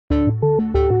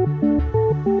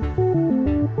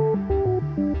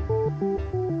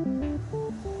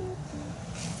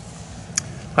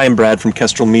Hi, I'm Brad from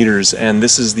Kestrel Meters, and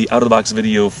this is the out-of-the-box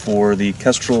video for the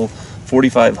Kestrel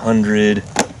 4500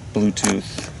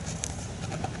 Bluetooth.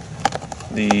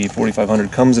 The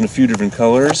 4500 comes in a few different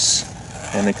colors,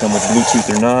 and they come with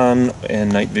Bluetooth or non,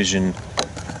 and night vision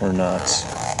or not.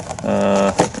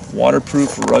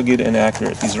 Waterproof, rugged, and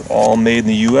accurate. These are all made in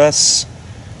the US.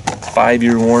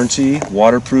 5-year warranty,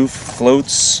 waterproof,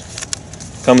 floats.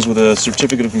 Comes with a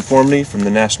certificate of conformity from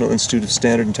the National Institute of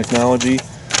Standard and Technology,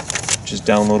 which is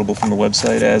downloadable from the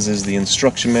website, as is the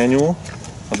instruction manual,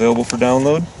 available for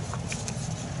download.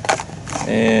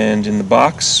 And in the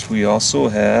box we also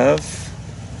have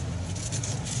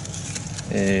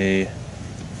a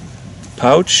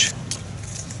pouch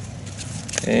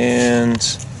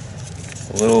and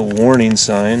a little warning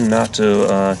sign not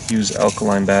to use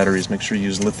alkaline batteries. Make sure you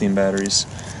use lithium batteries.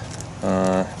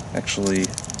 Actually,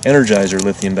 Energizer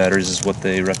lithium batteries is what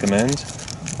they recommend.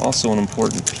 Also, an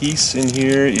important piece in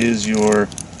here is your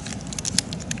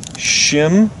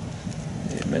shim.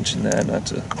 I mentioned that, not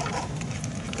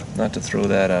to throw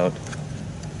that out.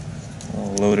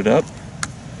 I'll load it up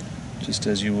just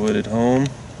as you would at home.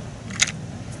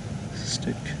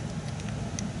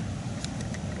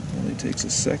 Only takes a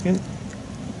second.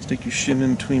 Stick your shim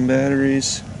in between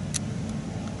batteries.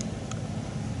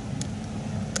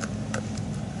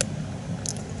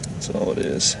 That's all it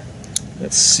is.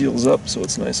 That seals up so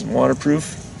it's nice and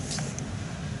waterproof.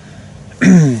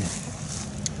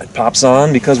 It pops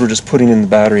on because we're just putting in the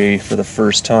battery for the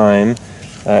first time.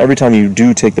 Every time you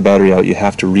do take the battery out, you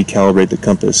have to recalibrate the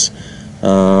compass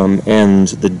and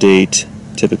the date,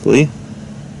 typically.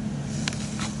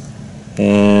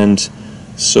 And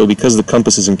so because the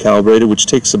compass isn't calibrated, which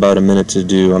takes about a minute to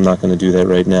do, I'm not going to do that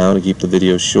right now to keep the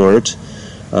video short.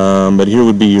 But here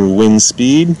would be your wind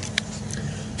speed.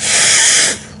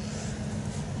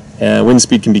 Wind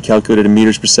speed can be calculated in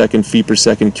meters per second, feet per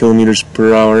second, kilometers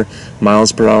per hour,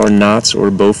 miles per hour, knots,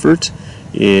 or Beaufort.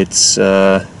 It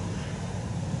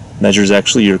measures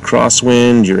actually your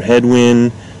crosswind, your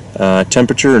headwind,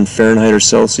 temperature in Fahrenheit or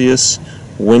Celsius,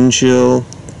 wind chill,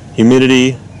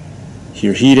 humidity,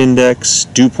 your heat index,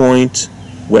 dew point,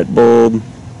 wet bulb.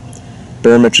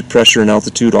 Barometric pressure and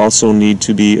altitude also need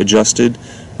to be adjusted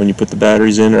when you put the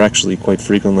batteries in, or actually quite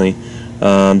frequently.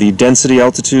 The density,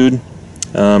 altitude,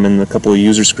 and a couple of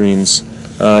user screens.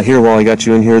 Here, while I got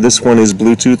you in here, this one is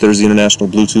Bluetooth. There's the international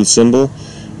Bluetooth symbol.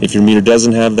 If your meter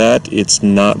doesn't have that, it's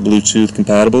not Bluetooth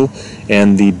compatible.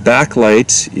 And the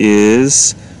backlight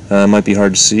is, might be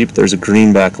hard to see, but there's a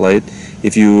green backlight.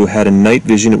 If you had a night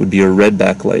vision, it would be a red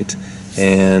backlight.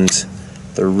 And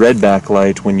the red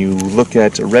backlight, when you look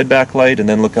at a red backlight and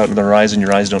then look out into the horizon,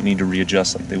 your eyes don't need to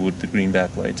readjust like they would the green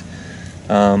backlight.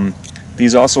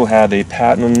 These also have a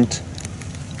patented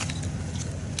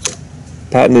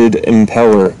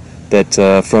impeller that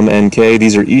from NK.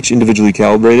 These are each individually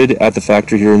calibrated at the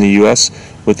factory here in the US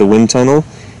with the wind tunnel.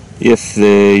 If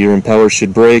your impeller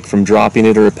should break from dropping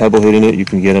it or a pebble hitting it, you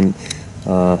can get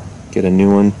a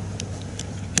new one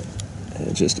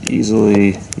and just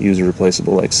easily user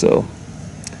replaceable like so.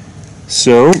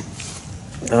 So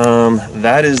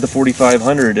that is the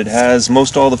 4500. It has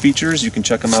most all the features. You can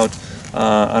check them out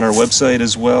on our website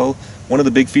as well. One of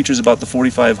the big features about the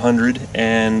 4500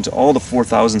 and all the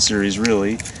 4000 series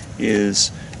really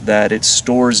is that it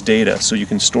stores data, so you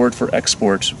can store it for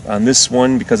export. On this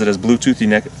one, because it has Bluetooth,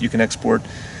 you can export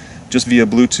just via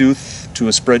Bluetooth to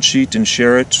a spreadsheet and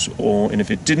share it. And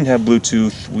if it didn't have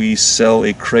Bluetooth, we sell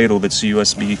a cradle that's a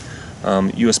USB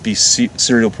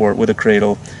serial port with a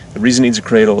cradle. The reason it needs a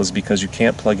cradle is because you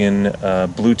can't plug in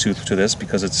Bluetooth to this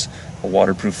because it's a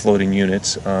waterproof floating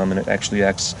unit, and it actually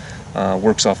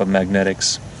works off of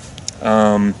magnetics.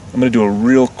 I'm going to do a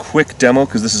real quick demo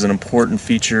because this is an important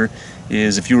feature.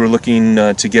 Is if you were looking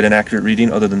to get an accurate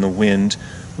reading other than the wind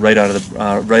right out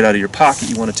of your pocket,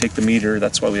 you want to take the meter.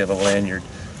 That's why we have a lanyard.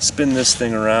 Spin this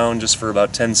thing around just for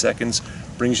about 10 seconds.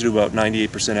 Brings you to about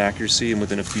 98% accuracy, and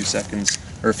within a few seconds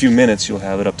or a few minutes, you'll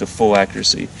have it up to full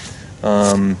accuracy.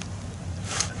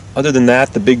 Other than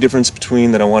that, the big difference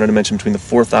that I wanted to mention between the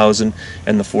 4000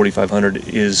 and the 4500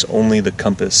 is only the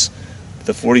compass.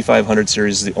 The 4500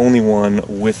 series is the only one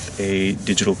with a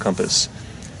digital compass.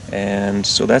 And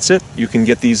so that's it. You can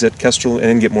get these at Kestrel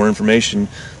and get more information.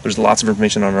 There's lots of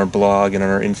information on our blog and on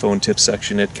our info and tips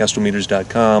section at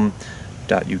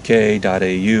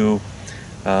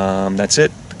kestrelmeters.com.uk.au. That's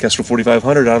it. The Kestrel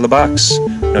 4500 out of the box.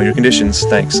 Know your conditions.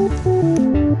 Thanks.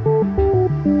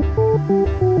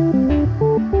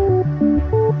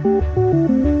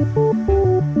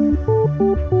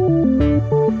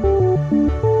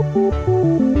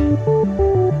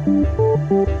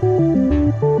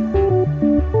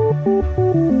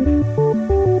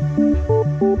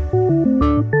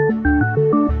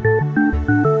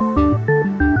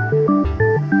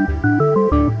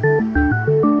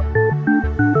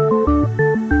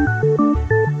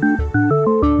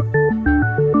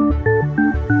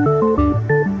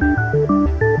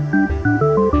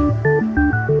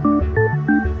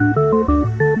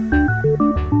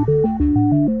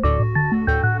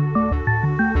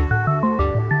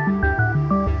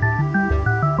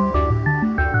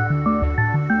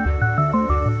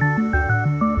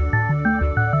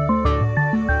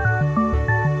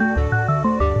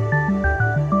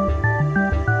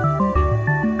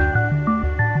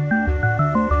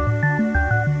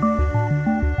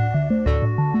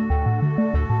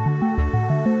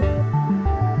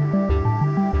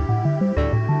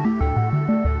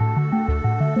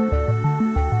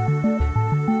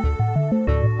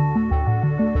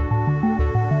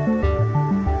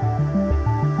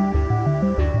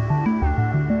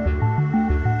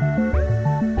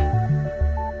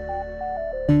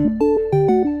 you.